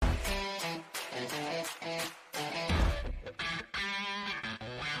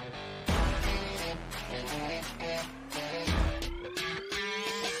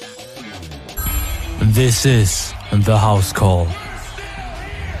This is The House Call.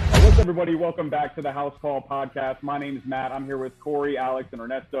 What's up, everybody? Welcome back to the House Call podcast. My name is Matt. I'm here with Corey, Alex, and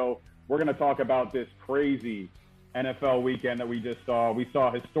Ernesto. We're going to talk about this crazy NFL weekend that we just saw. We saw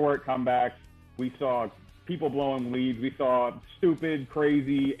historic comebacks. We saw people blowing leads. We saw stupid,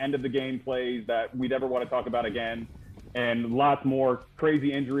 crazy end-of-the-game plays that we never want to talk about again, and lots more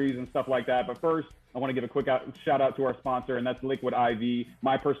crazy injuries and stuff like that. But first, I want to give a quick shout out to our sponsor, and that's Liquid IV,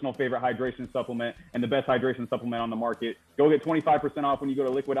 my personal favorite hydration supplement and the best hydration supplement on the market. Go get 25% off when you go to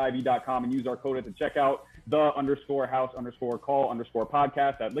liquidiv.com and use our code at the checkout,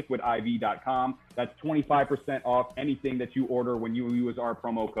 the_house_call_podcast at liquidiv.com. That's 25% off anything that you order when you use our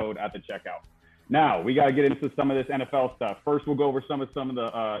promo code at the checkout. Now, we got to get into some of this NFL stuff. First, we'll go over some of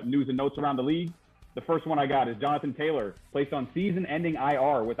the news and notes around the league. The first one I got is Jonathan Taylor placed on season-ending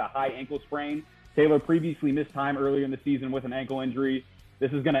IR with a high ankle sprain. Taylor previously missed time earlier in the season with an ankle injury.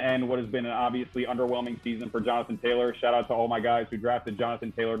 This is going to end what has been an obviously underwhelming season for Jonathan Taylor. Shout out to all my guys who drafted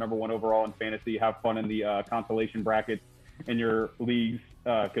Jonathan Taylor #1 overall in fantasy. Have fun in the consolation brackets in your leagues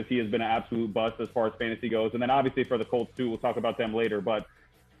because he has been an absolute bust as far as fantasy goes. And then obviously for the Colts too, we'll talk about them later. But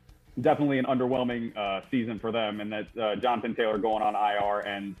definitely an underwhelming season for them, and that Jonathan Taylor going on IR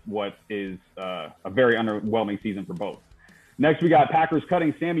and what is a very underwhelming season for both. Next, we got Packers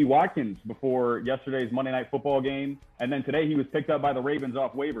cutting Sammy Watkins before yesterday's Monday Night Football game. And then today he was picked up by the Ravens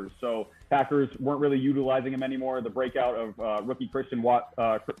off waivers. So Packers weren't really utilizing him anymore. The breakout of rookie Christian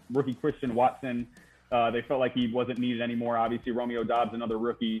Watson, they felt like he wasn't needed anymore. Obviously, Romeo Doubs, another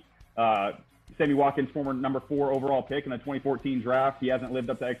rookie. Sammy Watkins, former #4 overall pick in the 2014 draft. He hasn't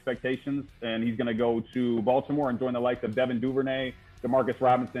lived up to expectations, and he's going to go to Baltimore and join the likes of Devin Duvernay, Demarcus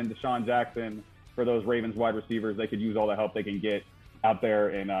Robinson, Deshaun Jackson. For those Ravens wide receivers, they could use all the help they can get out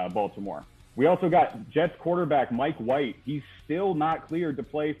there in Baltimore. We also got Jets quarterback Mike White. He's still not cleared to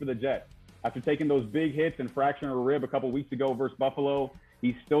play for the Jets. After taking those big hits and fracturing a rib a couple weeks ago versus Buffalo,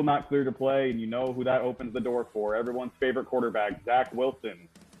 he's still not cleared to play, and you know who that opens the door for. Everyone's favorite quarterback, Zach Wilson,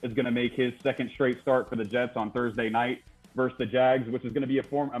 is going to make his second straight start for the Jets on Thursday night versus the Jags, which is going to be a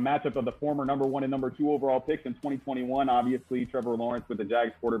matchup of the former #1 and #2 overall picks in 2021. Obviously, Trevor Lawrence with the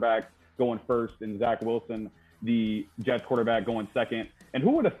Jags quarterback going first, and Zach Wilson, the Jets quarterback, going second. And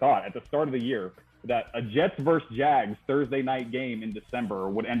who would have thought at the start of the year that a Jets versus Jags Thursday night game in December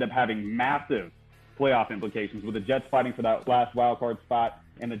would end up having massive playoff implications, with the Jets fighting for that last wild card spot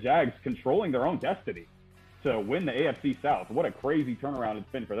and the Jags controlling their own destiny to win the AFC South. What a crazy turnaround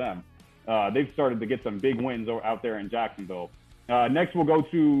it's been for them. They've started to get some big wins out there in Jacksonville. Next, we'll go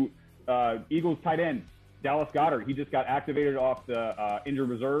to Eagles tight end Dallas Goedert. He just got activated off the injured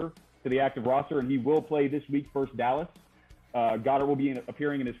reserve to the active roster, and he will play this week versus Dallas. Goddard will be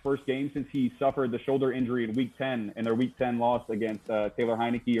appearing in his first game since he suffered the shoulder injury in Week 10 in their Week 10 loss against Taylor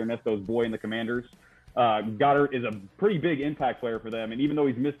Heineke, Ernesto's boy, and the Commanders. Goddard is a pretty big impact player for them, and even though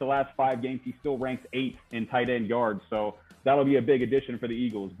he's missed the last 5 games, he still ranks 8th in tight end yards, so that'll be a big addition for the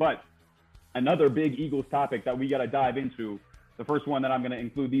Eagles. But another big Eagles topic that we got to dive into, the first one that I'm going to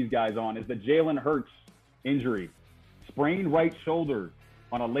include these guys on, is the Jalen Hurts injury. Sprained right shoulder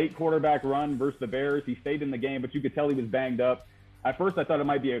on a late quarterback run versus the Bears. He stayed in the game, but you could tell he was banged up. At first, I thought it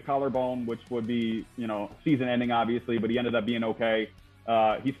might be a collarbone, which would be, season ending, obviously, but he ended up being okay.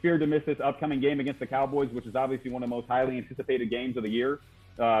 He's feared to miss this upcoming game against the Cowboys, which is obviously one of the most highly anticipated games of the year.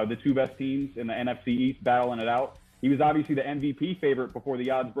 The two best teams in the NFC East battling it out. He was obviously the MVP favorite before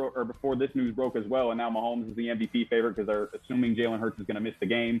the odds broke, or before this news broke as well. And now Mahomes is the MVP favorite because they're assuming Jalen Hurts is going to miss the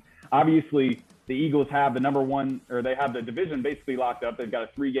game. Obviously, the Eagles have they have the division basically locked up. They've got a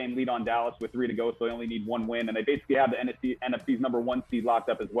 3-game lead on Dallas with 3 to go, so they only need 1 win. And they basically have the NFC's #1 seed locked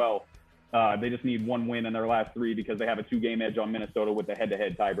up as well. They just need 1 win in their last 3 because they have a 2-game edge on Minnesota with the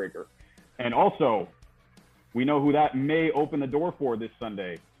head-to-head tiebreaker. And also, we know who that may open the door for this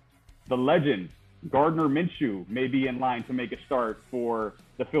Sunday. The legend, Gardner Minshew, may be in line to make a start for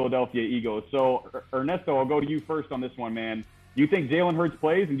the Philadelphia Eagles. So, Ernesto, I'll go to you first on this one, man. Do you think Jalen Hurts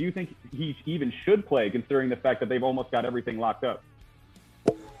plays, and do you think he even should play, considering the fact that they've almost got everything locked up?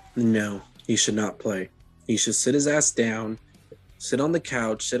 No, he should not play. He should sit his ass down, sit on the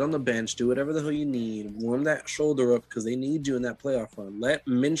couch, sit on the bench, do whatever the hell you need, warm that shoulder up because they need you in that playoff run. Let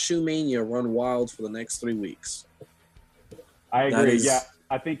Minshew Mania run wild for the next 3 weeks. I agree.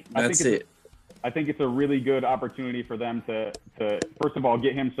 I think it's a really good opportunity for them to first of all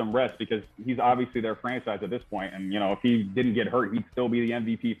get him some rest because he's obviously their franchise at this point, and if he didn't get hurt, he'd still be the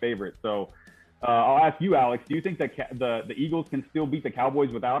MVP favorite. So I'll ask you, Alex, do you think that the Eagles can still beat the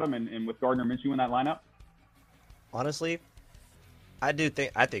Cowboys without him and with Gardner Minshew in that lineup? Honestly, I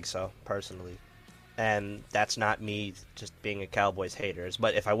think so personally, And that's not me just being a Cowboys hater.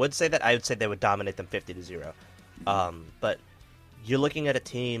 But if I would say that, I would say they would dominate them 50-0. But you're looking at a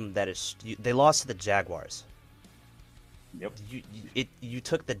team that they lost to the Jaguars. Yep. You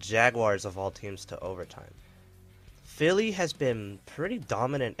took the Jaguars of all teams to overtime. Philly has been pretty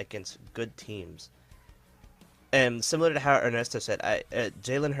dominant against good teams. And similar to how Ernesto said,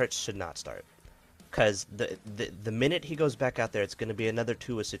 Jalen Hurts should not start. Because the minute he goes back out there, it's going to be another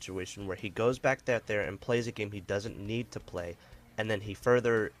Tua situation where he goes back out there and plays a game he doesn't need to play, and then he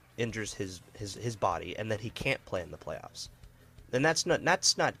further injures his body, and then he can't play in the playoffs. And that's not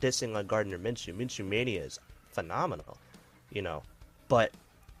dissing on Gardner Minshew. Minshew Mania is phenomenal, but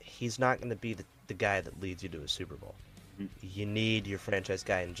he's not going to be the guy that leads you to a Super Bowl. Mm-hmm. You need your franchise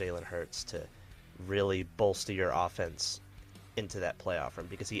guy in Jalen Hurts to really bolster your offense into that playoff run,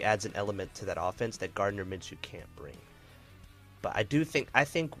 because he adds an element to that offense that Gardner Minshew can't bring. But I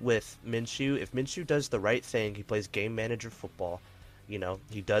think with Minshew, if Minshew does the right thing, he plays game manager football,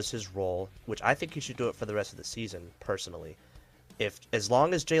 he does his role, which I think he should do it for the rest of the season, personally. As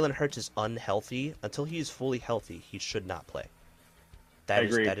long as Jalen Hurts is unhealthy, until he is fully healthy, he should not play. That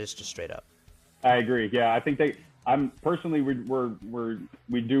is just straight up. I agree. Yeah, I think I'm personally, we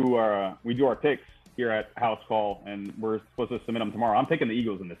do our picks here at House Call, and we're supposed to submit them tomorrow. I'm taking the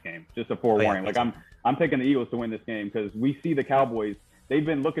Eagles in this game, just a forewarning. I'm taking the Eagles to win this game, because we see the Cowboys. They've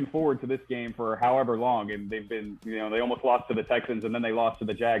been looking forward to this game for however long, and they've been, they almost lost to the Texans, and then they lost to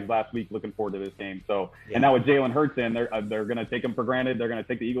the Jags last week, looking forward to this game. So, yeah. And now with Jalen Hurts in, they're going to take them for granted. They're going to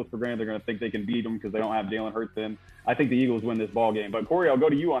take the Eagles for granted. They're going to think they can beat them because they don't have Jalen Hurts in. I think the Eagles win this ball game. But Corey, I'll go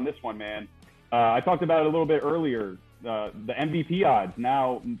to you on this one, man. I talked about it a little bit earlier. The MVP odds.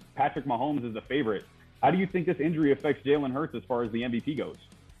 Now Patrick Mahomes is the favorite. How do you think this injury affects Jalen Hurts as far as the MVP goes?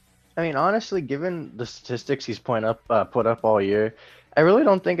 I mean, honestly, given the statistics he's put up all year, I really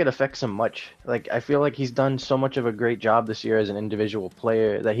don't think it affects him much. Like, I feel like he's done so much of a great job this year as an individual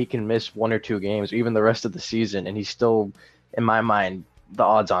player that he can miss 1 or 2 games, or even the rest of the season, and he's still, in my mind, the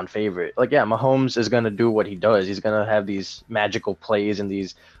odds-on favorite. Like, yeah, Mahomes is going to do what he does. He's going to have these magical plays and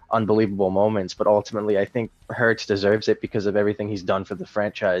these unbelievable moments, but ultimately I think Hurts deserves it because of everything he's done for the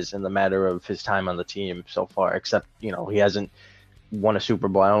franchise in the matter of his time on the team so far, except, he hasn't won a Super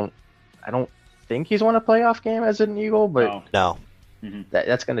Bowl. I don't think he's won a playoff game as an Eagle, but no. Mm-hmm.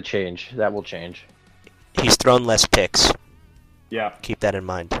 That's going to change. That will change. He's thrown less picks. Yeah. Keep that in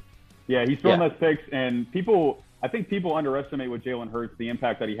mind. Yeah, he's thrown less picks, and I think people underestimate with Jalen Hurts the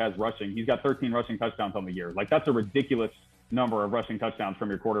impact that he has rushing. He's got 13 rushing touchdowns on the year. Like, that's a ridiculous number of rushing touchdowns from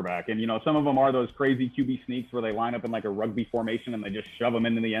your quarterback. And, some of them are those crazy QB sneaks where they line up in like a rugby formation and they just shove them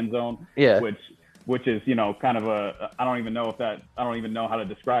into the end zone. Yeah. Which is, kind of I don't even know how to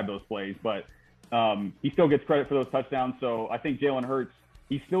describe those plays, but he still gets credit for those touchdowns. So I think Jalen Hurts,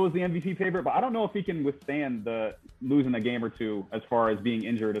 he still is the MVP favorite, but I don't know if he can withstand the losing a game or two as far as being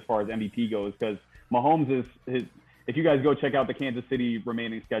injured, as far as MVP goes, because Mahomes if you guys go check out the Kansas City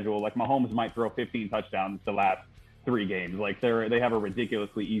remaining schedule, like Mahomes might throw 15 touchdowns the last 3 games. Like they have a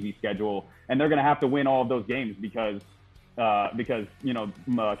ridiculously easy schedule, and they're going to have to win all of those games because Kansas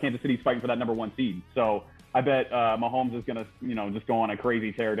City's fighting for that number 1 seed. So I bet Mahomes is going to, just go on a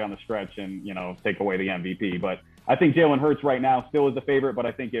crazy tear down the stretch and, take away the MVP. But I think Jalen Hurts right now still is the favorite, but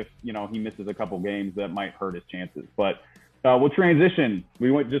I think if, he misses a couple games, that might hurt his chances. But we'll transition.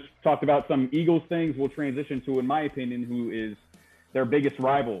 We just talked about some Eagles things. We'll transition to, in my opinion, who is their biggest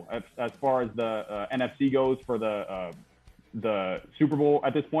rival as far as the NFC goes for the Super Bowl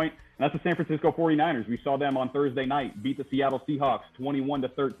at this point. And that's the San Francisco 49ers. We saw them on Thursday night beat the Seattle Seahawks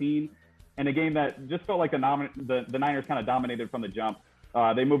 21-13. In a game that just felt like the Niners kind of dominated from the jump.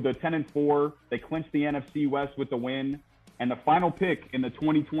 They moved to 10-4. They clinched the NFC West with the win. And the final pick in the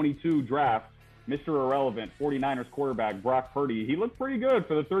 2022 draft, Mr. Irrelevant, 49ers quarterback Brock Purdy. He looked pretty good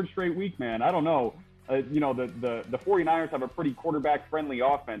for the 3rd straight week, man. I don't know. The 49ers have a pretty quarterback-friendly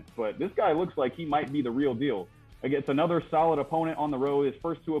offense, but this guy looks like he might be the real deal. Against another solid opponent on the road. His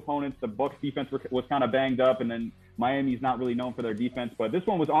first 2 opponents, the Bucs defense was kind of banged up, and then Miami's not really known for their defense. But this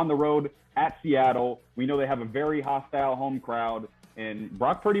one was on the road at Seattle. We know they have a very hostile home crowd. And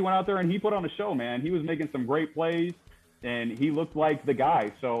Brock Purdy went out there and he put on a show, man. He was making some great plays, and he looked like the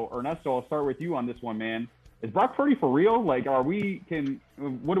guy. So, Ernesto, I'll start with you on this one, man. Is Brock Purdy for real? Like, what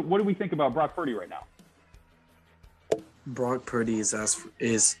do we think about Brock Purdy right now? Brock Purdy is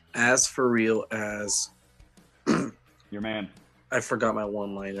as for real as your man. I forgot my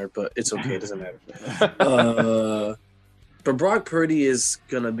one-liner, but it's okay. It doesn't matter. But Brock Purdy is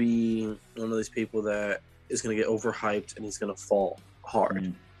going to be one of these people that is going to get overhyped and he's going to fall hard.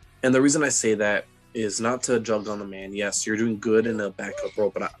 Mm-hmm. And the reason I say that is not to jug on the man. Yes, you're doing good in a backup role,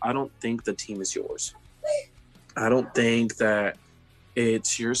 but I don't think the team is yours. I don't think that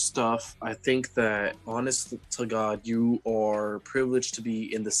it's your stuff. I think that, honest to God, you are privileged to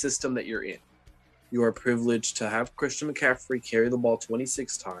be in the system that you're in. You are privileged to have Christian McCaffrey carry the ball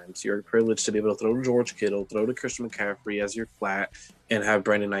 26 times. You're privileged to be able to throw to George Kittle, throw to Christian McCaffrey as your flat, and have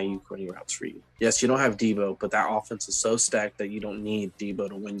Brandon Ayuk running routes for you. Yes, you don't have Debo, but that offense is so stacked that you don't need Debo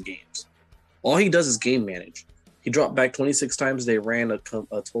to win games. All he does is game manage. He dropped back 26 times. They ran a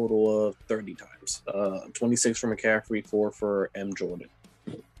total of 30 times. 26 for McCaffrey, 4 for M. Jordan.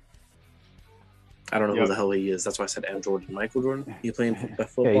 I don't know who the hell he is. That's why I said M. Jordan. Michael Jordan? He playing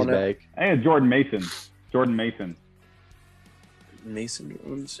football Yeah, he's now? back. I think it's Jordan Mason. Jordan Mason. Mason?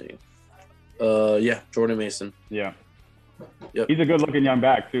 Let me see. Yeah, Jordan Mason. Yeah. Yep. He's a good-looking young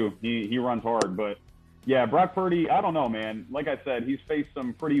back, too. He runs hard. But, yeah, Brock Purdy, I don't know, man. Like I said, he's faced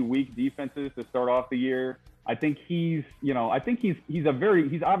some pretty weak defenses to start off the year. I think he's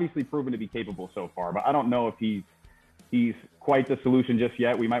obviously proven to be capable so far, but I don't know if he's quite the solution just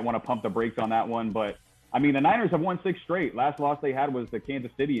yet. We might want to pump the brakes on that one. But, I mean, the Niners have won 6 straight. Last loss they had was the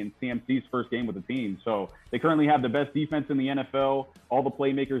Kansas City in CMC's first game with the team. So they currently have the best defense in the NFL, all the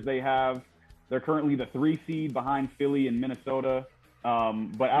playmakers they have. They're currently the 3 seed behind Philly and Minnesota.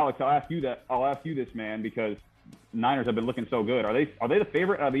 But, Alex, I'll ask you this, man, because Niners have been looking so good. Are they the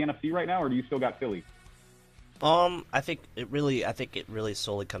favorite out of the NFC right now, or do you still got Philly? I think it really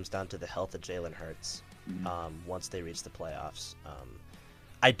solely comes down to the health of Jalen Hurts. Once they reach the playoffs,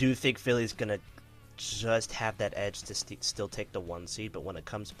 I do think Philly's gonna just have that edge to still take the 1 seed. But when it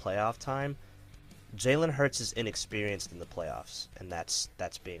comes to playoff time, Jalen Hurts is inexperienced in the playoffs, and that's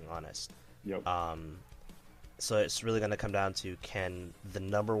being honest. Yep. So it's really gonna come down to, can the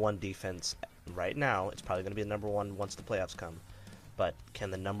number 1 defense right now? It's probably gonna be the number 1 once the playoffs come, but can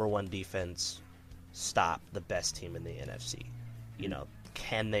the number 1 defense stop the best team in the NFC? You know,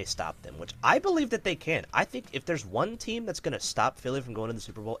 can they stop them? Which I believe that they can. I think if there's one team that's going to stop Philly from going to the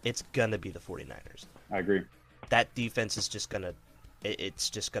Super Bowl, it's going to be the 49ers. I agree. That defense is just going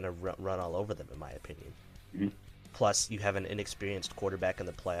to run all over them, in my opinion. Mm-hmm. Plus, you have an inexperienced quarterback in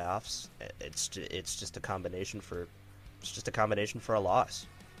the playoffs. It's just a combination for a loss.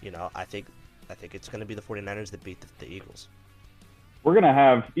 You know, I think it's going to be the 49ers that beat the Eagles. We're going to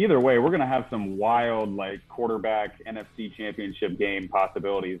have some wild, like, quarterback NFC championship game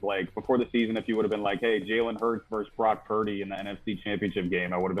possibilities. Like, before the season, if you would have been like, hey, Jalen Hurts versus Brock Purdy in the NFC championship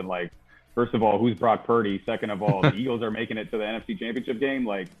game, I would have been like, first of all, who's Brock Purdy? Second of all, the Eagles are making it to the NFC championship game.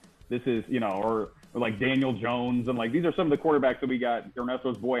 Like, this is, or like Daniel Jones. And, like, these are some of the quarterbacks that we got.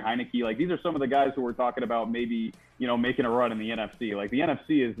 Ernesto's boy, Heineke. Like, these are some of the guys who we're talking about maybe, making a run in the NFC. Like, the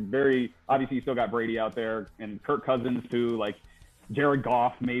NFC is very – obviously, you still got Brady out there and Kirk Cousins, too. Like, Jared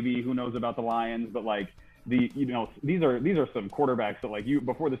Goff, maybe, who knows about the Lions, but like these are some quarterbacks that, like, you,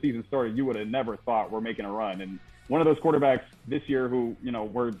 before the season started, you would have never thought were making a run. And one of those quarterbacks this year who,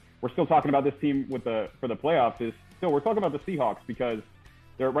 we're still talking about this team for the playoffs we're talking about the Seahawks, because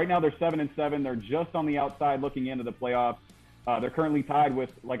right now they're 7-7. They're just on the outside looking into the playoffs. They're currently tied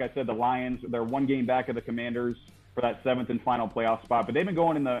with, like I said, the Lions. They're 1 game back of the Commanders for that 7th and final playoff spot, but they've been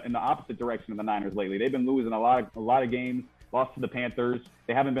going in the opposite direction of the Niners lately. They've been losing a lot of games. Lost to the Panthers.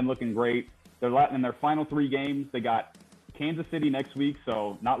 They haven't been looking great. They're in their final 3 games. They got Kansas City next week,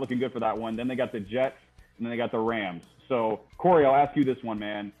 so not looking good for that one. Then they got the Jets, and then they got the Rams. So, Corey, I'll ask you this one,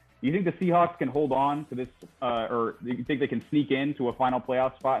 man. Do you think the Seahawks can hold on to this, or do you think they can sneak into a final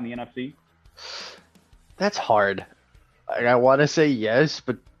playoff spot in the NFC? That's hard. I want to say yes,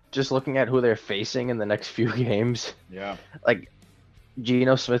 but just looking at who they're facing in the next few games, yeah, like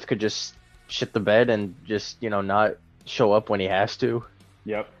Geno Smith could just shit the bed and just not show up when he has to.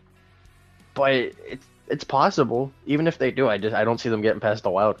 Yep. But it's possible. Even if they do, I don't see them getting past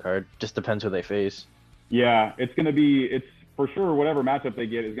the wild card. Just depends who they face. Yeah, it's for sure whatever matchup they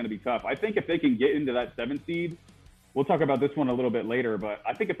get is going to be tough. I think if they can get into that 7 seed, we'll talk about this one a little bit later, but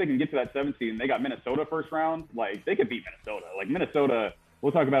I think if they can get to that 7 seed and they got Minnesota first round, like, they could beat Minnesota. Like, Minnesota,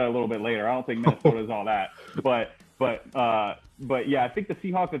 we'll talk about it a little bit later. I don't think Minnesota is all that. But yeah, I think the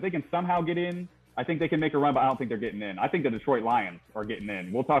Seahawks, if they can somehow get in, I think they can make a run, but I don't think they're getting in. I think the Detroit Lions are getting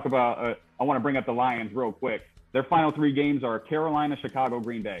in. We'll talk about I want to bring up the Lions real quick. Their final 3 games are Carolina, Chicago,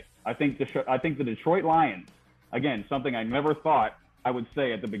 Green Bay. I think the Detroit Lions, again, something I never thought I would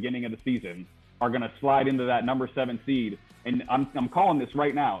say at the beginning of the season, are going to slide into that number 7 seed. And I'm calling this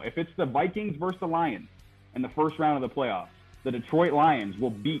right now. If it's the Vikings versus the Lions in the first round of the playoffs, the Detroit Lions will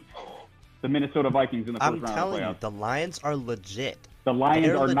beat the Minnesota Vikings in the first round of the playoffs. I'm telling you, the Lions are legit. The Lions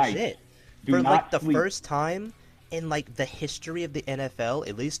are legit. nice. For like the first time in like the history of the NFL,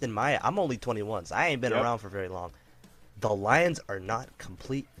 at least in I'm only 21, so I ain't been around for very long. The Lions are not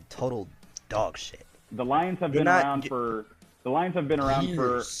complete and total dog shit. The Lions have been around for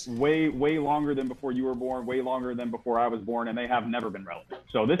years. way longer than before you were born, way longer than before I was born, and they have never been relevant.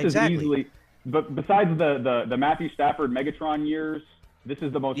 So this is easily, but besides the Matthew Stafford Megatron years, this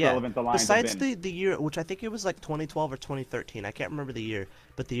is the most relevant the Lions have been. Besides the year, which I think it was like 2012 or 2013, I can't remember the year,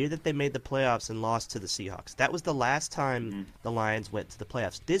 but the year that they made the playoffs and lost to the Seahawks, that was the last time the Lions went to the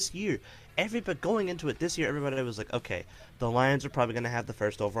playoffs. This year, going into it this year, everybody was like, okay, the Lions are probably going to have the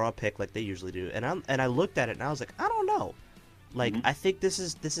first overall pick like they usually do, and I looked at it and I was like, I don't know, like I think this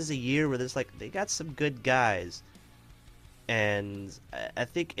is a year where there's like they got some good guys, and I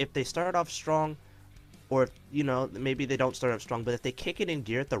think if they start off strong. Or, maybe they don't start off strong, but if they kick it in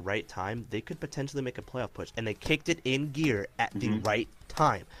gear at the right time, they could potentially make a playoff push. And they kicked it in gear at the right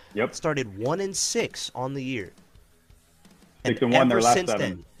time. Yep. Started 1-6 on the year. 6-1 their last 7.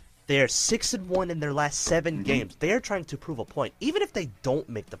 Then, they are 6-1 in their last 7 games. They are trying to prove a point, even if they don't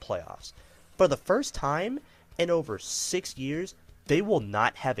make the playoffs. For the first time in over 6 years, they will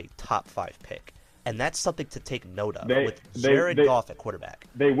not have a top 5 pick. And that's something to take note of with Jared Goff at quarterback.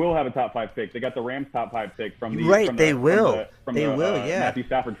 They will have a top 5 pick. They got the Rams top 5 pick from the Matthew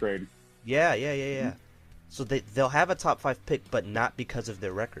Stafford trade. Yeah. So they'll have a top 5 pick, but not because of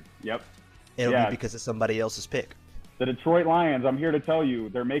their record. Yep. It'll be because of somebody else's pick. The Detroit Lions, I'm here to tell you,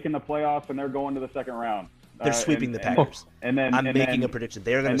 they're making the playoffs and they're going to the second round. They're sweeping the Packers. I'm making a prediction.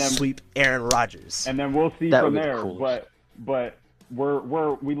 They're going to sweep Aaron Rodgers. And then we'll see from there. Cool. But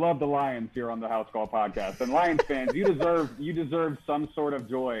we love the Lions here on the House Call podcast. And Lions fans, you deserve some sort of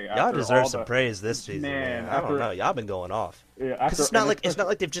joy. Y'all deserve some praise this season. Man, I don't know. Y'all been going off. Yeah, it's not like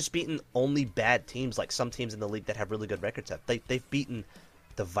they've just beaten only bad teams like some teams in the league that have really good records have. They've beaten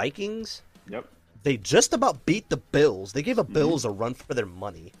the Vikings. Yep. They just about beat the Bills. They gave the Bills a run for their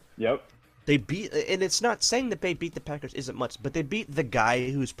money. Yep. They beat, and it's not saying that they beat the Packers isn't much, but they beat the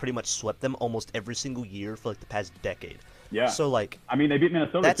guy who's pretty much swept them almost every single year for like the past decade. Yeah. So like, I mean, they beat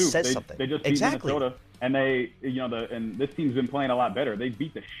Minnesota that too. Says something. They just beat Minnesota, and and this team's been playing a lot better. They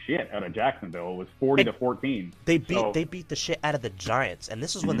beat the shit out of Jacksonville. It was 40-14. They beat the shit out of the Giants, and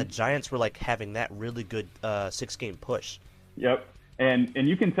this is when the Giants were like having that really good 6-game push. Yep. And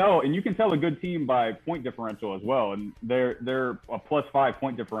you can tell a good team by point differential as well. And they're a +5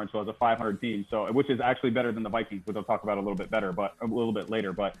 point differential as a 500 team. So which is actually better than the Vikings, which I'll talk about a little bit later.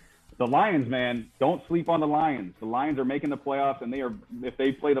 But the Lions, man, don't sleep on the Lions. The Lions are making the playoffs, and if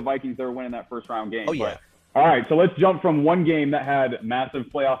they play the Vikings, they're winning that first round game. Oh yeah. All right, so let's jump from one game that had massive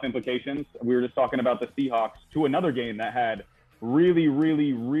playoff implications. We were just talking about the Seahawks to another game that had really,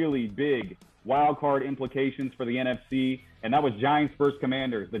 really, really big wild card implications for the NFC, and that was Giants versus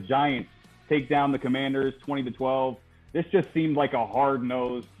Commanders. The Giants take down the Commanders 20-12. This just seemed like a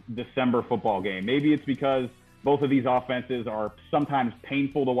hard-nosed December football game. Maybe it's because both of these offenses are sometimes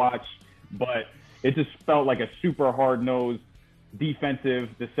painful to watch, but it just felt like a super hard-nosed defensive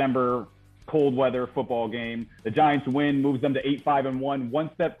December cold weather football game. The Giants win, moves them to 8-5-1, one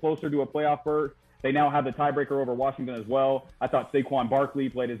step closer to a playoff berth. They now have the tiebreaker over Washington as well. I thought Saquon Barkley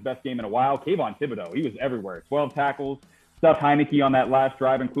played his best game in a while. Kayvon Thibodeau, he was everywhere. 12 tackles, stuffed Heineke on that last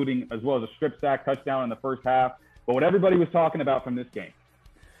drive, including as well as a strip sack touchdown in the first half. But what everybody was talking about from this game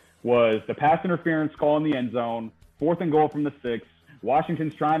was the pass interference call in the end zone, 4th and goal from the 6.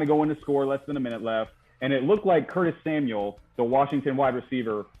 Washington's trying to go in to score, less than a minute left. And it looked like Curtis Samuel, the Washington wide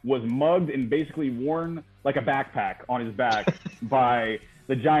receiver, was mugged and basically worn like a backpack on his back by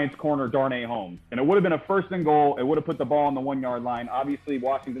the Giants corner, Darnay Holmes. And it would have been a 1st and goal. It would have put the ball on the 1-yard line. Obviously,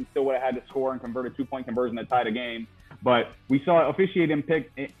 Washington still would have had to score and convert a 2-point conversion that tied a game. But we saw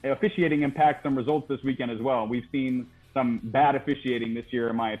officiating impact some results this weekend as well. We've seen some bad officiating this year,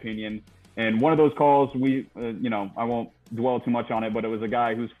 in my opinion. And one of those calls, I won't dwell too much on it, but it was a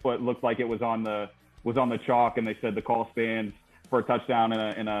guy whose foot looked like it was on the chalk, and they said the call stands for a touchdown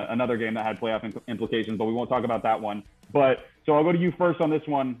in another game that had playoff implications, but we won't talk about that one. But so I'll go to you first on this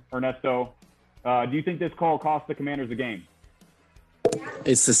one, Ernesto. Do you think this call cost the Commanders the game?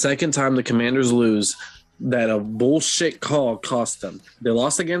 It's the second time the Commanders lose that a bullshit call cost them. They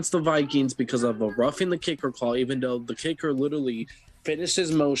lost against the Vikings because of a roughing the kicker call, even though the kicker literally finished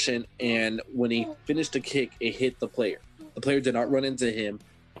his motion, and when he finished the kick, it hit the player. The player did not run into him.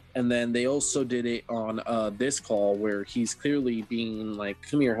 And then they also did it on this call where he's clearly being like,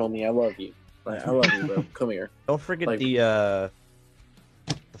 "Come here, homie, I love you. I love you, bro. Come here." Don't forget the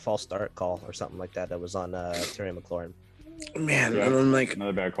false start call or something like that was on Terry McLaurin. Man, yeah, I'm like,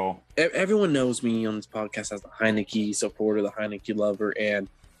 another bad call. Everyone knows me on this podcast as the Heineke supporter, the Heineke lover, and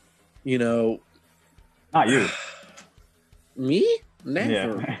not you. Me?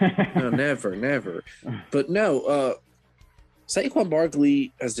 Never. Yeah. No, never. But no, Saquon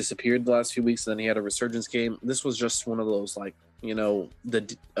Barkley has disappeared the last few weeks, and then he had a resurgence game. This was just one of those, like, the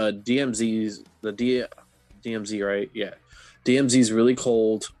DMZ, right? Yeah. DMZ's really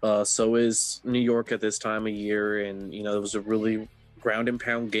cold. So is New York at this time of year, and it was a really ground and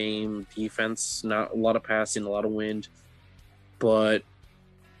pound game. Defense, not a lot of passing, a lot of wind, but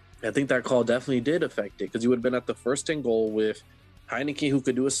I think that call definitely did affect it because you would have been at the first and goal with Heineke, who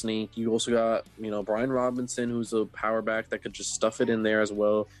could do a sneak. You also got, Brian Robinson, who's a power back that could just stuff it in there as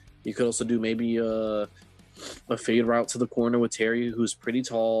well. You could also do maybe a fade route to the corner with Terry, who's pretty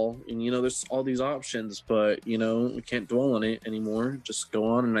tall. And, there's all these options, but, we can't dwell on it anymore. Just go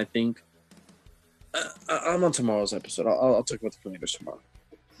on. And I think I'm on tomorrow's episode. I'll talk about the Commanders tomorrow.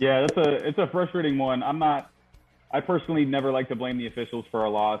 Yeah, it's a frustrating one. I personally never like to blame the officials for a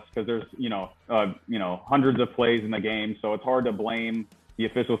loss because there's, hundreds of plays in the game. So it's hard to blame the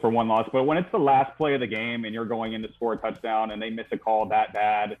officials for one loss. But when it's the last play of the game and you're going in to score a touchdown and they miss a call that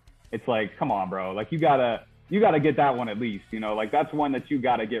bad, it's like, come on, bro. Like, you gotta get that one at least, like that's one that you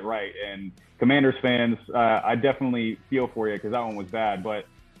gotta get right. And Commanders fans, I definitely feel for you because that one was bad. But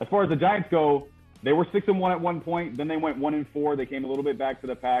as far as the Giants go, they were 6-1 at one point. Then they went 1-4. They came a little bit back to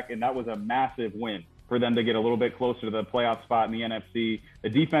the pack, and that was a massive win for them to get a little bit closer to the playoff spot in the NFC. The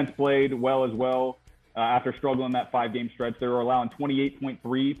defense played well as well after struggling that 5-game stretch. They were allowing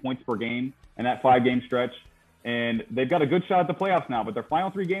 28.3 points per game in that 5-game stretch. And they've got a good shot at the playoffs now, but their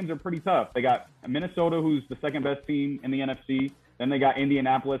final 3 games are pretty tough. They got Minnesota, who's the second best team in the NFC. Then they got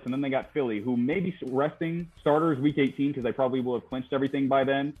Indianapolis, and then they got Philly, who may be resting starters week 18 because they probably will have clinched everything by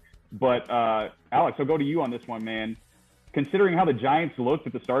then. But Alex, I'll go to you on this one, man. Considering how the Giants looked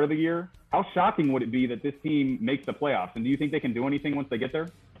at the start of the year, how shocking would it be that this team makes the playoffs? And do you think they can do anything once they get there?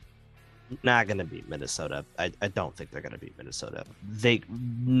 Not going to beat Minnesota. I don't think they're going to beat Minnesota. I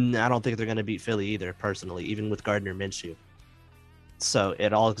don't think they're going to beat Philly either, personally, even with Gardner Minshew. So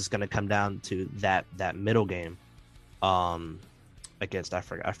it all is going to come down to that middle game against, I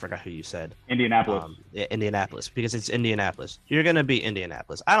forgot who you said. Indianapolis. Indianapolis, because it's Indianapolis. You're going to beat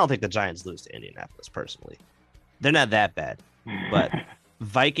Indianapolis. I don't think the Giants lose to Indianapolis, personally. They're not that bad. But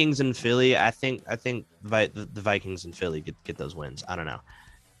Vikings and Philly, I think the Vikings and Philly get those wins. I don't know.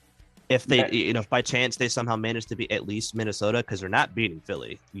 If they, if by chance they somehow manage to beat at least Minnesota, because they're not beating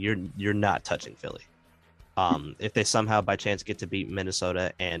Philly, you're not touching Philly. If they somehow by chance get to beat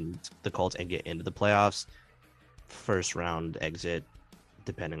Minnesota and the Colts and get into the playoffs, first round exit,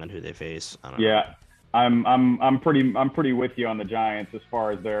 depending on who they face. I don't know. Yeah, I'm pretty with you on the Giants as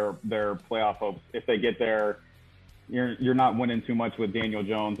far as their playoff hopes. If they get there, you're not winning too much with Daniel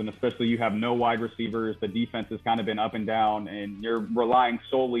Jones, and especially you have no wide receivers. The defense has kind of been up and down, and you're relying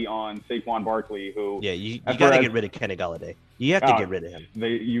solely on Saquon Barkley, who you got to get rid of Kenny Galladay. You have to get rid of him.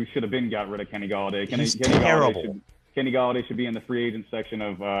 You should have got rid of Kenny Galladay. He's terrible. Kenny Galladay should be in the free agent section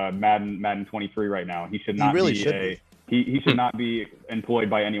of Madden 23 right now. He should not he should not be employed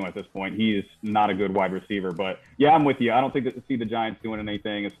by anyone at this point. He is not a good wide receiver. But yeah, I'm with you. I don't think that see the Giants doing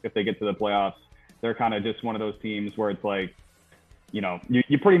anything if they get to the playoffs. They're kind of just one of those teams where it's like,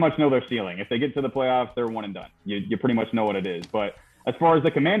 you pretty much know their ceiling. If they get to the playoffs, they're one and done. You pretty much know what it is. But as far as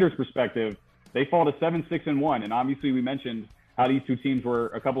the Commanders' perspective, they fall to 7-6-1, and obviously we mentioned how these two teams were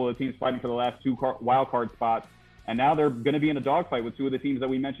a couple of the teams fighting for the last 2 wild card spots, and now they're going to be in a dogfight with 2 of the teams that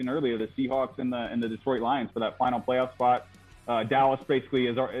we mentioned earlier, the Seahawks and the Detroit Lions for that final playoff spot. Dallas basically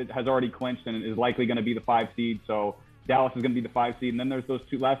has already clinched and is likely going to be the 5 seed. So Dallas is going to be the 5 seed, and then there's those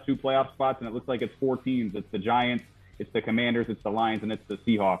last 2 playoff spots, and it looks like it's 4 teams. It's the Giants, it's the Commanders, it's the Lions, and it's the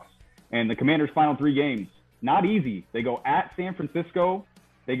Seahawks. And the Commanders' final 3 games, not easy. They go at San Francisco,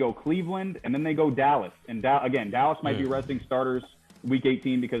 they go Cleveland, and then they go Dallas. And again, Dallas might be resting starters week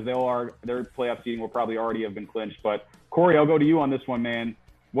 18 because their playoff seeding will probably already have been clinched. But Corey, I'll go to you on this one, man.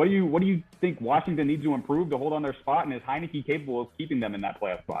 What do you think Washington needs to improve to hold on their spot, and is Heineke capable of keeping them in that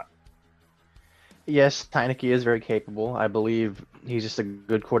playoff spot? Yes, Heineke is very capable. I believe he's just a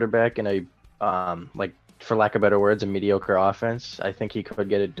good quarterback and for lack of better words, a mediocre offense. I think he could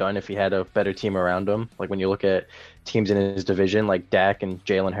get it done if he had a better team around him. Like when you look at teams in his division, like Dak and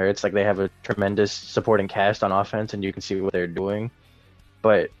Jalen Hurts, like they have a tremendous supporting cast on offense, and you can see what they're doing.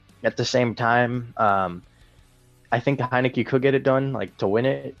 But at the same time, I think Heineke could get it done, like to win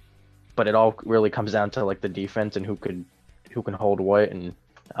it. But it all really comes down to like the defense and who can hold what and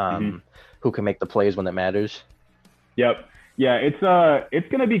who can make the plays when it matters. Yep. Yeah, it's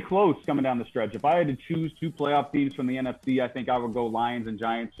going to be close coming down the stretch. If I had to choose 2 playoff teams from the NFC, I think I would go Lions and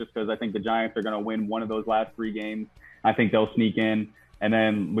Giants just because I think the Giants are going to win one of those last 3 games. I think they'll sneak in. And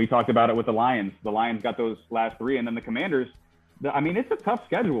then we talked about it with the Lions. The Lions got those last 3, and then the Commanders, I mean, it's a tough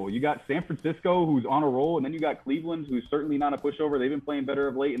schedule. You got San Francisco, who's on a roll, and then you got Cleveland, who's certainly not a pushover. They've been playing better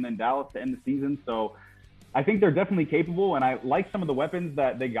of late, and then Dallas to end the season. So I think they're definitely capable, and I like some of the weapons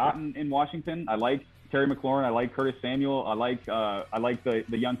that they got in Washington. I like Terry McLaurin. I like Curtis Samuel. I like the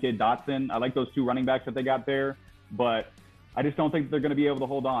young kid Dotson. I like those 2 running backs that they got there, but I just don't think they're going to be able to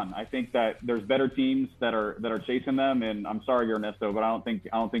hold on. I think that there's better teams that are chasing them, and I'm sorry, Ernesto, but I don't think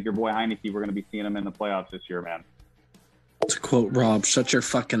your boy Heineke, we're going to be seeing him in the playoffs this year, man. To quote Rob, shut your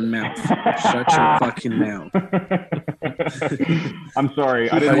fucking mouth. Shut your fucking mouth. I'm sorry.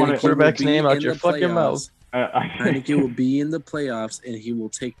 I didn't want to. Quarterback's name out your fucking mouth. Heineke will be in the playoffs, and he will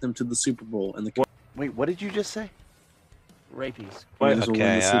take them to the Super Bowl. And Wait, what did you just say? Rapies. What? All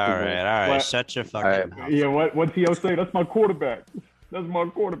right. What? Shut your fucking mouth. Yeah, what's T.O. say? That's my quarterback. That's my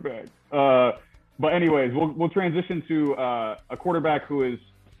quarterback. But anyways, we'll transition to a quarterback who is,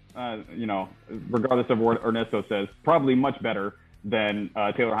 regardless of what Ernesto says, probably much better than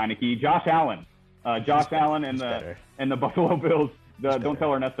Taylor Heineke. Josh Allen. Josh Allen and the Buffalo Bills. Don't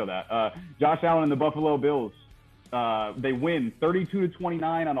tell Ernesto that. Josh Allen and the Buffalo Bills. They win 32-29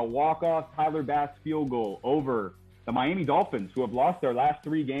 on a walk-off Tyler Bass field goal over the Miami Dolphins, who have lost their last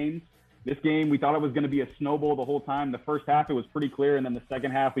 3 games. This game, we thought it was going to be a snowball the whole time. The first half, it was pretty clear, and then the second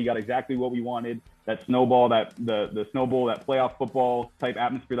half, we got exactly what we wanted. That snowball, that snowball, that playoff football type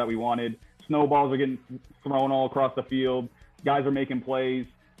atmosphere that we wanted. Snowballs are getting thrown all across the field. Guys are making plays.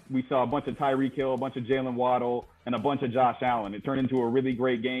 We saw a bunch of Tyreek Hill, a bunch of Jalen Waddle, and a bunch of Josh Allen. It turned into a really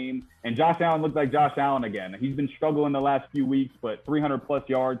great game. And Josh Allen looked like Josh Allen again. He's been struggling the last few weeks, but 300-plus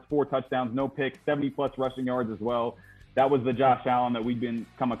yards, 4 touchdowns, no picks, 70-plus rushing yards as well. That was the Josh Allen that we've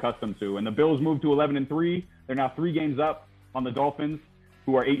become accustomed to. And the Bills moved to 11-3. They're now 3 games up on the Dolphins,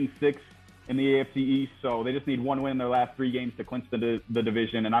 who are 8-6 in the AFC East. So they just need 1 win in their last 3 games to clinch the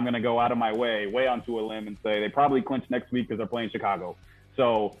division. And I'm going to go out of my way onto a limb and say they probably clinch next week because they're playing Chicago.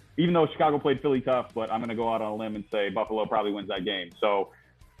 So even though Chicago played Philly tough, but I'm going to go out on a limb and say Buffalo probably wins that game. So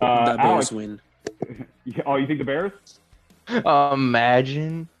the Bears Alex, win. Oh, you think the Bears?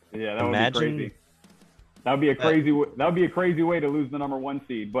 Imagine. Yeah, that would be crazy. That would be a crazy way to lose the number 1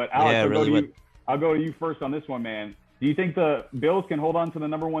 seed. But Alex, I'll go to you first on this one, man. Do you think the Bills can hold on to the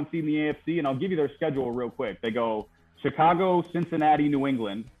number 1 seed in the AFC? And I'll give you their schedule real quick. They go Chicago, Cincinnati, New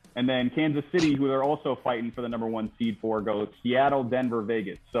England, and then Kansas City, who they're also fighting for the number 1 seed for, goes Seattle, Denver,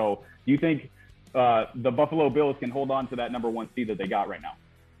 Vegas. So do you think the Buffalo Bills can hold on to that number 1 seed that they got right now?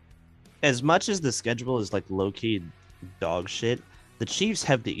 As much as the schedule is like low-key dog shit, the Chiefs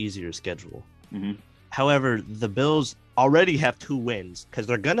have the easier schedule. Mm-hmm. However, the Bills already have 2 wins because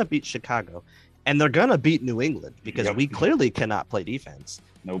they're going to beat Chicago and they're going to beat New England because we clearly cannot play defense.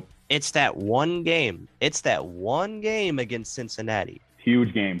 Nope. It's that one game. It's that one game against Cincinnati.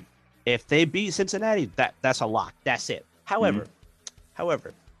 Huge game. If they beat Cincinnati, that's a lock. That's it. However,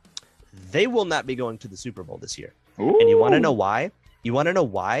 they will not be going to the Super Bowl this year. Ooh. And you want to know why?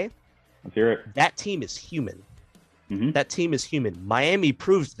 Let's hear it. That team is human. Mm-hmm. That team is human. Miami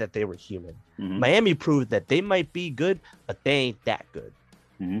proved that they were human. Mm-hmm. Miami proved that they might be good, but they ain't that good.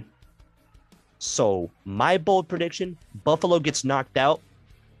 Mm-hmm. So my bold prediction, Buffalo gets knocked out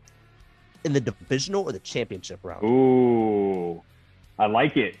in the divisional or the championship round. Ooh, I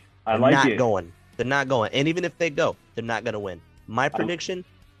like it. They're not going. And even if they go, they're not going to win. My prediction,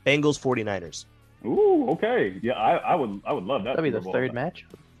 Bengals 49ers. Ooh, okay. Yeah, I would love that. That'd be the Super Bowl. third match.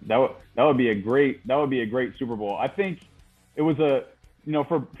 That would be a great Super Bowl. I think it was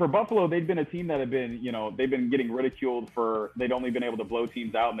for Buffalo, they'd been a team that had been, they've been getting ridiculed for they'd only been able to blow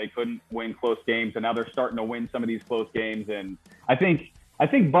teams out and they couldn't win close games, and now they're starting to win some of these close games. And I think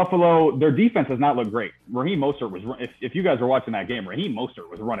Buffalo, their defense has not looked great. Raheem Mostert was, if you guys were watching that game, Raheem Mostert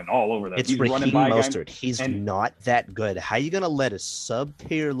was running all over them. It's Raheem Mostert. He's not that good. How are you going to let a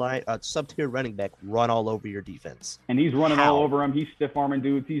sub-tier running back run all over your defense? And he's running all over them. He's stiff-arming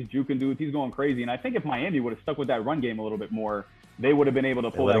dudes. He's juking dudes. He's going crazy. And I think if Miami would have stuck with that run game a little bit more, they would have been able to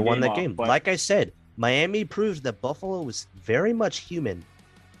pull that game off. Won that game. But like I said, Miami proves that Buffalo was very much human.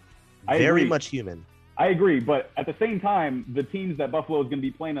 Very much human. I agree, but at the same time, the teams that Buffalo is going to be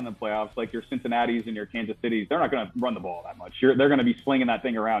playing in the playoffs, like your Cincinnati's and your Kansas City's, they're not going to run the ball that much. They're going to be slinging that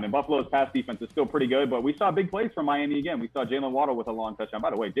thing around. And Buffalo's pass defense is still pretty good, but we saw big plays from Miami again. We saw Jalen Waddle with a long touchdown. By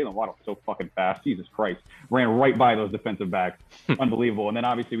the way, Jalen Waddle was so fucking fast. Jesus Christ. Ran right by those defensive backs. Unbelievable. And then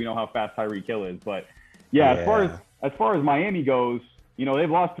obviously we know how fast Tyreek Hill is. But yeah, as far as Miami goes, they've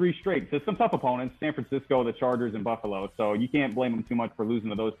lost 3 straight. So some tough opponents, San Francisco, the Chargers, and Buffalo. So you can't blame them too much for losing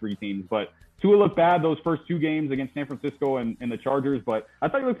to those 3 teams. But Tua looked bad those first 2 games against San Francisco and the Chargers, but I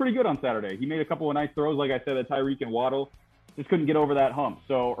thought he looked pretty good on Saturday. He made a couple of nice throws, like I said, at Tyreek and Waddle. just couldn't get over that hump.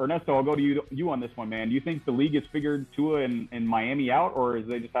 So Ernesto, I'll go to you on this one, man. Do you think the league has figured Tua and Miami out, or is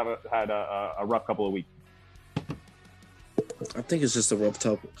they just had a rough couple of weeks? I think it's just a rough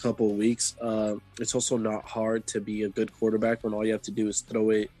couple of weeks. It's also not hard to be a good quarterback when all you have to do is throw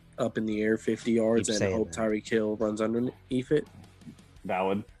it up in the air 50 yards and hope Tyreek Hill runs underneath it.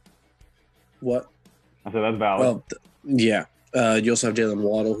 Valid. What? I said that's valid. Well, yeah. You also have Jalen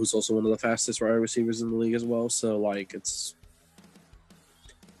Waddle, who's also one of the fastest wide receivers in the league as well. So, like, it's –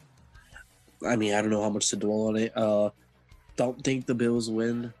 I mean, I don't know how much to dwell on it. Don't think the Bills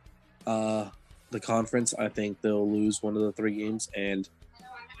win the conference. I think they'll lose one of the 3 games, and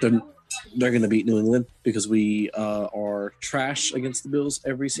they're going to beat New England because we are trash against the Bills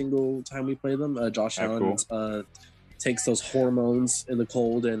every single time we play them. Josh Allen takes those hormones in the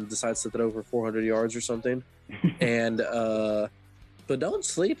cold and decides to throw for 400 yards or something. And but don't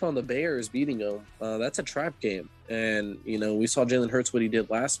sleep on the Bears beating them. That's a trap game. And, you know, we saw Jalen Hurts what he did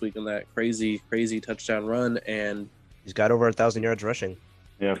last week in that crazy touchdown run, and he's got over 1,000 yards rushing.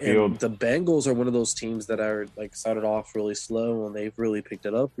 Yeah, field. The Bengals are one of those teams that are like started off really slow and they've really picked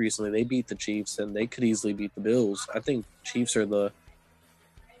it up recently. They beat the Chiefs and they could easily beat the Bills. I think Chiefs are the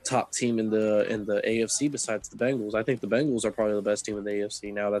top team in the AFC besides the Bengals. I think the Bengals are probably the best team in the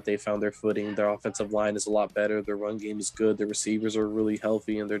AFC now that they found their footing. Their offensive line is a lot better. Their run game is good. Their receivers are really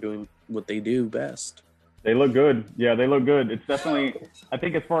healthy and they're doing what they do best. They look good. Yeah, they look good. It's definitely, I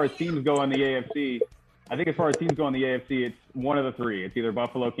think as far as teams go in the AFC, it's one of the 3. It's either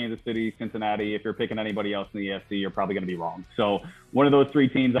Buffalo, Kansas City, Cincinnati. If you're picking anybody else in the AFC, you're probably going to be wrong. So one of those 3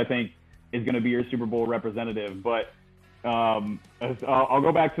 teams, I think, is going to be your Super Bowl representative. But I'll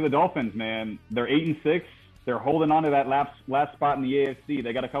go back to the Dolphins, man. They're 8-6. They're holding on to that last spot in the AFC.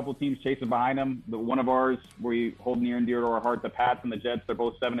 They got a couple teams chasing behind them. One of ours, we hold near and dear to our heart, the Pats and the Jets. They're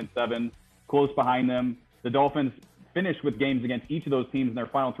both 7-7, close behind them. The Dolphins finished with games against each of those teams in their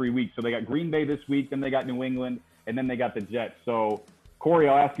final 3 weeks. So they got Green Bay this week, then they got New England, and then they got the Jets. So, Corey,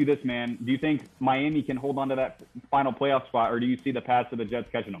 I'll ask you this, man. Do you think Miami can hold on to that final playoff spot, or do you see the Pats or the Jets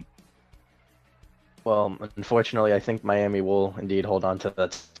catching them? Well, unfortunately, I think Miami will indeed hold on to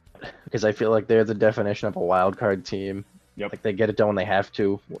that because I feel like they're the definition of a wild card team. Yep. Like they get it done when they have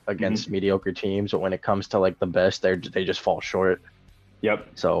to against mediocre teams, but when it comes to like the best, they just fall short. Yep.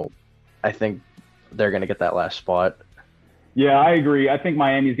 So I think they're going to get that last spot. Yeah, I agree. I think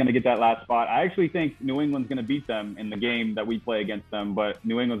Miami's going to get that last spot. I actually think New England's going to beat them in the game that we play against them, but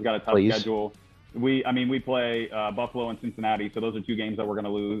New England's got a tough schedule. We play Buffalo and Cincinnati, so those are 2 games that we're going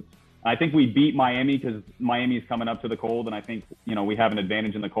to lose. I think we beat Miami because Miami's coming up to the cold, and I think, you know, we have an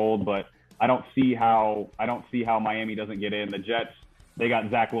advantage in the cold, but I don't see how Miami doesn't get in. The Jets, they got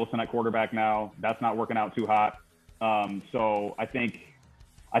Zach Wilson at quarterback now. That's not working out too hot. So I think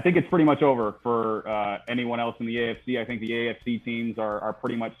it's pretty much over for anyone else in the AFC. I think the AFC teams are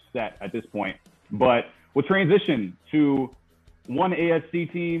pretty much set at this point. But we'll transition to one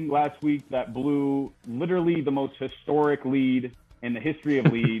AFC team last week that blew literally the most historic lead in the history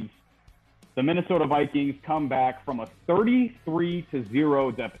of leads. The Minnesota Vikings come back from a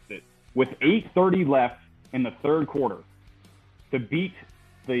 33-0 deficit with 8:30 left in the third quarter to beat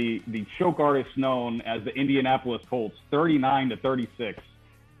the choke artist known as the Indianapolis Colts 39-36.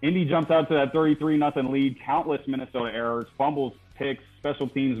 Indy jumps out to that 33-0 lead, countless Minnesota errors, fumbles, picks, special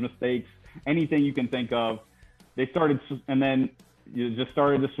teams mistakes, anything you can think of. They started, and then it just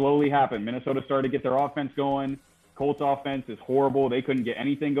started to slowly happen. Minnesota started to get their offense going. Colts offense is horrible. They couldn't get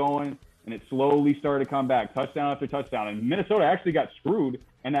anything going, and it slowly started to come back, touchdown after touchdown. And Minnesota actually got screwed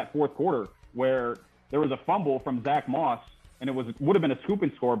in that fourth quarter where there was a fumble from Zach Moss, and it would have been a scoop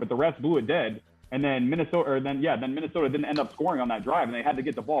and score, but the refs blew it dead. And then Minnesota didn't end up scoring on that drive, and they had to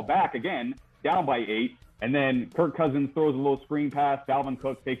get the ball back again, down by 8. And then Kirk Cousins throws a little screen pass. Dalvin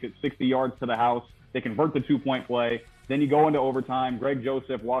Cook takes it 60 yards to the house. They convert the 2-point play. Then you go into overtime. Greg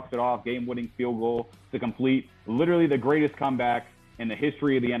Joseph walks it off, game-winning field goal to complete literally the greatest comeback in the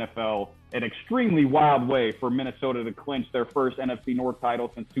history of the NFL. An extremely wild way for Minnesota to clinch their first NFC North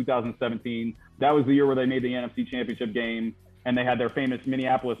title since 2017. That was the year where they made the NFC Championship game, and they had their famous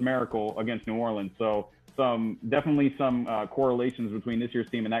Minneapolis Miracle against New Orleans. So definitely some correlations between this year's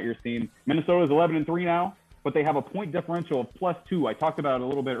team and that year's team. Minnesota is 11-3 now, but they have a point differential of +2. I talked about it a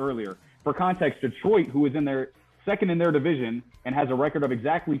little bit earlier. For context, Detroit, who is in their second in their division and has a record of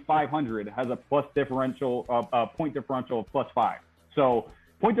exactly 500, has a point differential of +5. So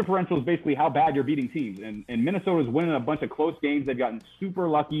point differential is basically how bad you're beating teams. And Minnesota's winning a bunch of close games. They've gotten super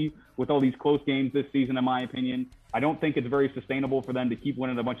lucky with all these close games this season, in my opinion. I don't think it's very sustainable for them to keep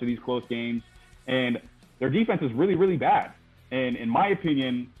winning a bunch of these close games. And their defense is really, really bad. And in my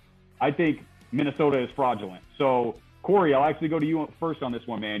opinion, I think Minnesota is fraudulent. So Corey, I'll actually go to you first on this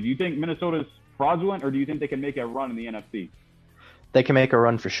one, man. Do you think Minnesota's fraudulent, or do you think they can make a run in the NFC? They can make a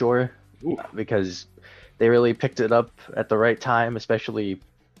run for sure Ooh. because they really picked it up at the right time, especially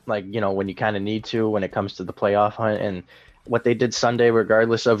like, when you kind of need to when it comes to the playoff hunt. And what they did Sunday,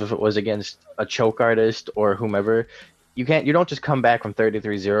 regardless of if it was against a choke artist or whomever, you don't just come back from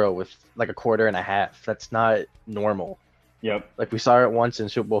 33-0 with like a quarter and a half. That's not normal. Yep. Like we saw it once in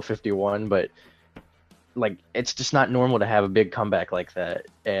Super Bowl 51, but like it's just not normal to have a big comeback like that.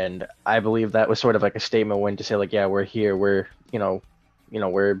 And I believe that was sort of like a statement win to say like, yeah, we're here, we're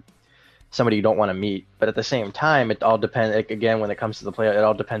we're somebody you don't want to meet. But at the same time, it all depends, like, again, when it comes to the playoff, it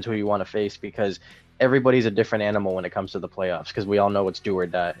all depends who you want to face, because everybody's a different animal when it comes to the playoffs, because we all know it's do or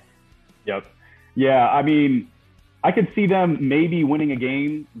die. Yep. Yeah, I mean, I could see them maybe winning a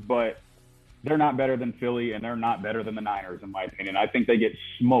game, but they're not better than Philly, and they're not better than the Niners, in my opinion. I think they get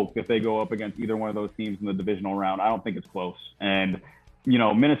smoked if they go up against either one of those teams in the divisional round. I don't think it's close. And,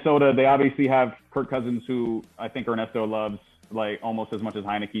 Minnesota, they obviously have Kirk Cousins, who I think Ernesto loves, like, almost as much as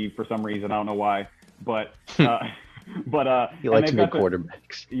Heineke for some reason. I don't know why. But he likes big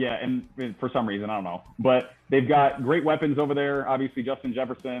quarterbacks. Yeah, and for some reason, I don't know. But they've got great weapons over there. Obviously, Justin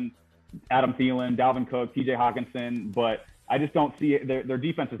Jefferson, Adam Thielen, Dalvin Cook, TJ Hawkinson, but I just don't see it. Their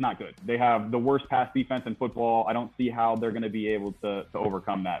defense is not good. They have the worst pass defense in football. I don't see how they're going to be able to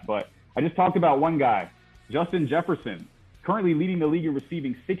overcome that. But I just talked about one guy, Justin Jefferson, currently leading the league in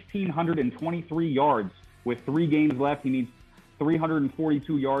receiving 1,623 yards with 3 games left. He needs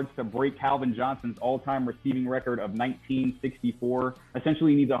 342 yards to break Calvin Johnson's all-time receiving record of 1964.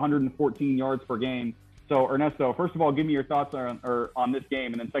 Essentially, he needs 114 yards per game. So, Ernesto, first of all, give me your thoughts on this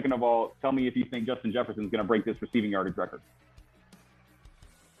game. And then second of all, tell me if you think Justin Jefferson is going to break this receiving yardage record.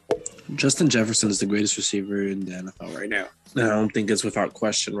 Justin Jefferson is the greatest receiver in the NFL right now. I don't think it's without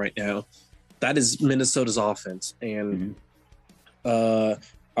question right now. That is Minnesota's offense. And I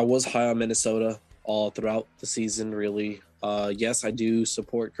was high on Minnesota all throughout the season, really. Yes, I do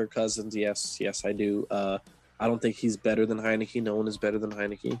support Kirk Cousins. Yes, I do. I don't think he's better than Heineke. No one is better than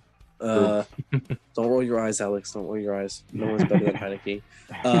Heineke. Don't roll your eyes, Alex. Don't roll your eyes. No one's better than Heineke.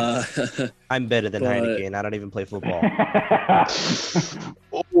 I'm better than Heineke, and I don't even play football.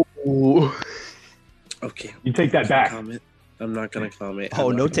 Okay. You take that back. I'm not going to comment. Oh,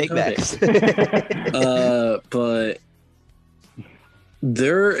 no take backs. But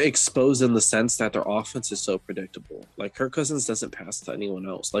they're exposed in the sense that their offense is so predictable. Like, Kirk Cousins doesn't pass to anyone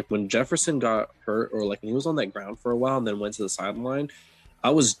else. Like, when Jefferson got hurt, or like when he was on that ground for a while and then went to the sideline,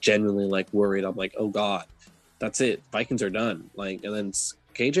 I was genuinely like worried. I'm like, oh God, that's it. Vikings are done. Like, and then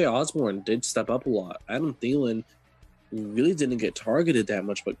KJ Osborne did step up a lot. Adam Thielen really didn't get targeted that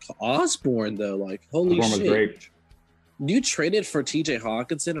much, but Osborne though, like, holy Osborne shit. was great. You traded for TJ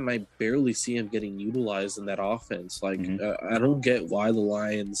Hawkinson, and I barely see him getting utilized in that offense. Like, I don't get why the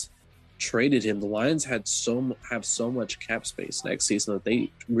Lions traded him. The Lions have so much cap space next season that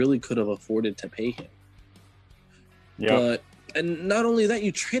they really could have afforded to pay him. Yeah. And not only that,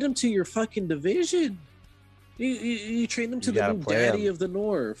 you trade him to your fucking division. You trade him to the new daddy of the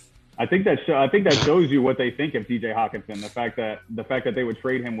North. I think that shows you what they think of TJ Hawkinson. The fact that they would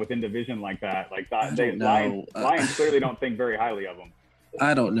trade him within division like that, Lions clearly don't think very highly of him.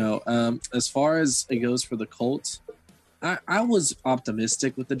 I don't know. As far as it goes for the Colts, I was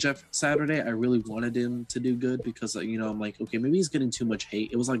optimistic with the Jeff Saturday. I really wanted him to do good because, I'm like, okay, maybe he's getting too much hate.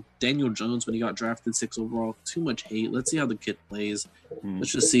 It was like Daniel Jones when he got drafted 6 overall. Too much hate. Let's see how the kid plays.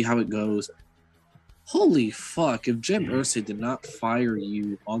 Let's just see how it goes. Holy fuck, if Jim Irsay did not fire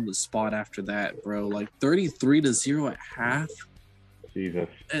you on the spot after that, bro, like 33-0 at half. Jesus.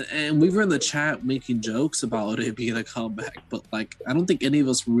 And we were in the chat making jokes about it being a comeback, but like, I don't think any of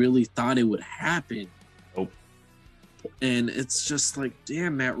us really thought it would happen. Nope. And it's just like,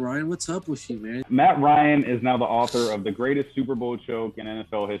 damn, Matt Ryan, what's up with you, man? Matt Ryan is now the author of the greatest Super Bowl choke in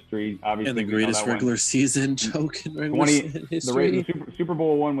NFL history. Obviously, and the greatest regular season choke in regular season history. The Super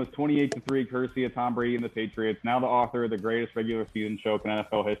Bowl one was 28-3, courtesy of Tom Brady and the Patriots. Now the author of the greatest regular season choke in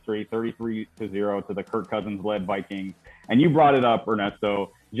NFL history, 33-0 to the Kirk Cousins-led Vikings. And you brought it up,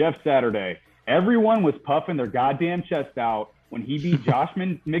 Ernesto. Jeff Saturday. Everyone was puffing their goddamn chest out when he beat Josh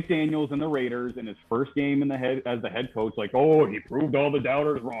McDaniels and the Raiders in his first game as the head coach. Like, oh, he proved all the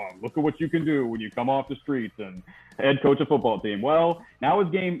doubters wrong. Look at what you can do when you come off the streets and head coach a football team. Well, now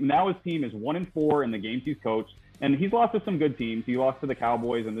his team is 1-4 in the games he's coached, and he's lost to some good teams. He lost to the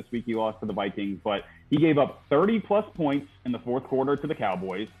Cowboys, and this week he lost to the Vikings. But he gave up 30-plus points in the fourth quarter to the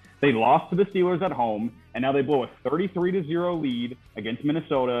Cowboys. They lost to the Steelers at home, and now they blow a 33-0 lead against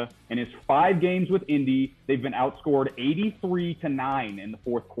Minnesota. In his 5 games with Indy, they've been outscored 83-9 in the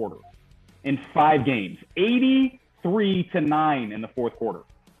fourth quarter. In 5 games. 83-9 in the fourth quarter.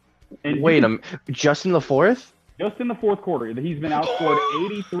 And Wait, just in the fourth? Just in the fourth quarter, he's been outscored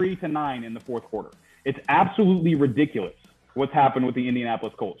 83-9 in the fourth quarter. It's absolutely ridiculous what's happened with the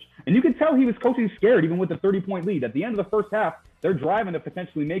Indianapolis Colts. And you can tell he was coaching scared even with the 30-point lead. At the end of the first half, they're driving to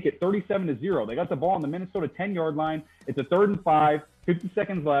potentially make it 37-0. They got the ball on the Minnesota 10-yard line. It's a 3rd and 5, 50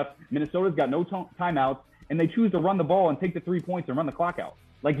 seconds left. Minnesota's got no timeouts, and they choose to run the ball and take the 3 points and run the clock out.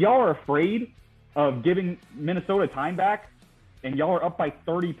 Like, y'all are afraid of giving Minnesota time back, and y'all are up by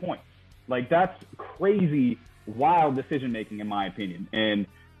 30 points. Like, that's crazy, wild decision-making, in my opinion. And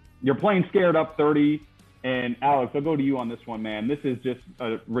you're playing scared up 30. And, Alex, I'll go to you on this one, man. This is just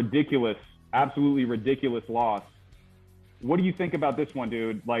a ridiculous, absolutely ridiculous loss. What do you think about this one,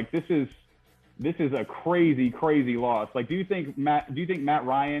 dude? Like, this is a crazy, crazy loss. Like, do you think Matt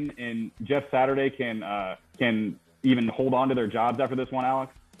Ryan and Jeff Saturday can even hold on to their jobs after this one,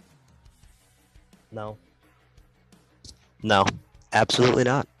 Alex? No, absolutely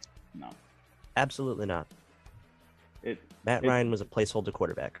not. No, absolutely not. Matt Ryan was a placeholder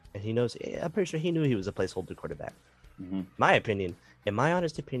quarterback, and he knows. I'm pretty sure he knew he was a placeholder quarterback. Mm-hmm. In my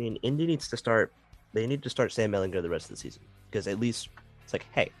honest opinion, Indy needs to start. They need to start Sam Ehlinger the rest of the season, because at least it's like,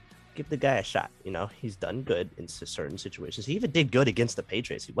 hey, give the guy a shot. You know, he's done good in certain situations. He even did good against the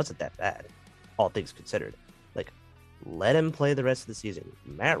Patriots. He wasn't that bad, all things considered. Like, let him play the rest of the season.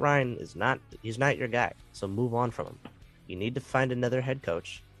 Matt Ryan he's not your guy. So move on from him. You need to find another head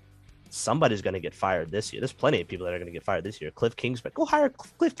coach. Somebody's going to get fired this year. There's plenty of people that are going to get fired this year. Cliff Kingsbury. Go hire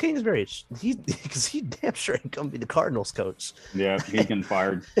Cliff Kingsbury. Because he damn sure ain't going to be the Cardinals coach. Yeah, he can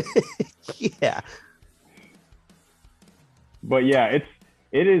fired. Yeah. But yeah,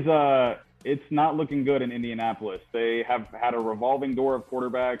 it's not looking good in Indianapolis. They have had a revolving door of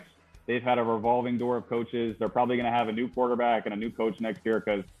quarterbacks. They've had a revolving door of coaches. They're probably going to have a new quarterback and a new coach next year,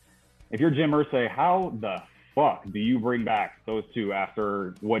 because if you're Jim Irsay, how the fuck do you bring back those two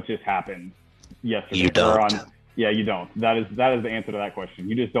after what just happened yesterday? You don't. You don't. That is the answer to that question.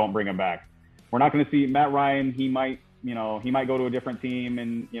 You just don't bring them back. We're not going to see Matt Ryan. He might go to a different team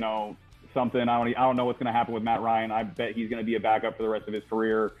and, something. I don't know what's going to happen with Matt Ryan. I bet he's going to be a backup for the rest of his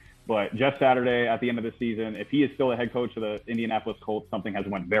career. But Jeff Saturday, at the end of the season, if he is still a head coach of the Indianapolis Colts, something has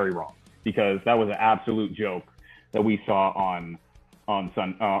went very wrong, because that was an absolute joke that we saw on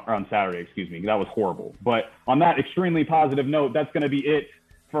Saturday. Excuse me, that was horrible. But on that extremely positive note, that's going to be it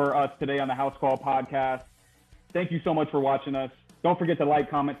for us today on the House Call podcast. Thank you so much for watching us. Don't forget to like,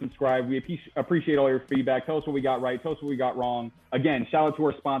 comment, subscribe. We appreciate all your feedback. Tell us what we got right. Tell us what we got wrong. Again, shout out to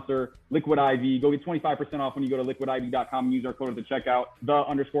our sponsor, Liquid IV. Go get 25% off when you go to liquidiv.com and use our code at the checkout,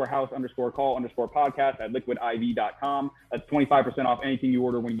 the_house_call_podcast at liquidiv.com. That's 25% off anything you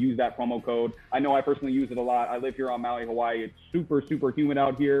order when you use that promo code. I know I personally use it a lot. I live here on Maui, Hawaii. It's super, super humid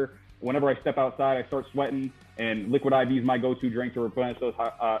out here. Whenever I step outside, I start sweating, and Liquid IV is my go-to drink to replenish those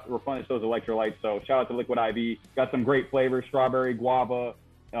electrolytes. So shout out to Liquid IV. Got some great flavors: strawberry, guava.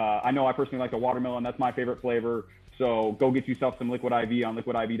 I know I personally like the watermelon. That's my favorite flavor. So go get yourself some Liquid IV on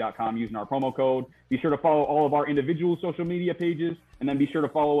liquidiv.com using our promo code. Be sure to follow all of our individual social media pages, and then be sure to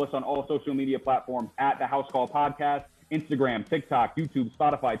follow us on all social media platforms at the House Call Podcast: Instagram, TikTok, YouTube,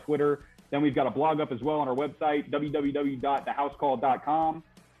 Spotify, Twitter. Then we've got a blog up as well on our website, www.thehousecall.com.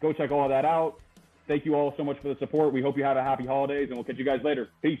 Go check all of that out. Thank you all so much for the support. We hope you have a happy holidays, and we'll catch you guys later.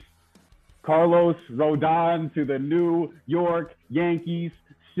 Peace. Carlos Rodon to the New York Yankees.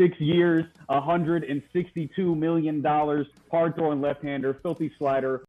 6 years, $162 million. Hard throwing left-hander, filthy slider.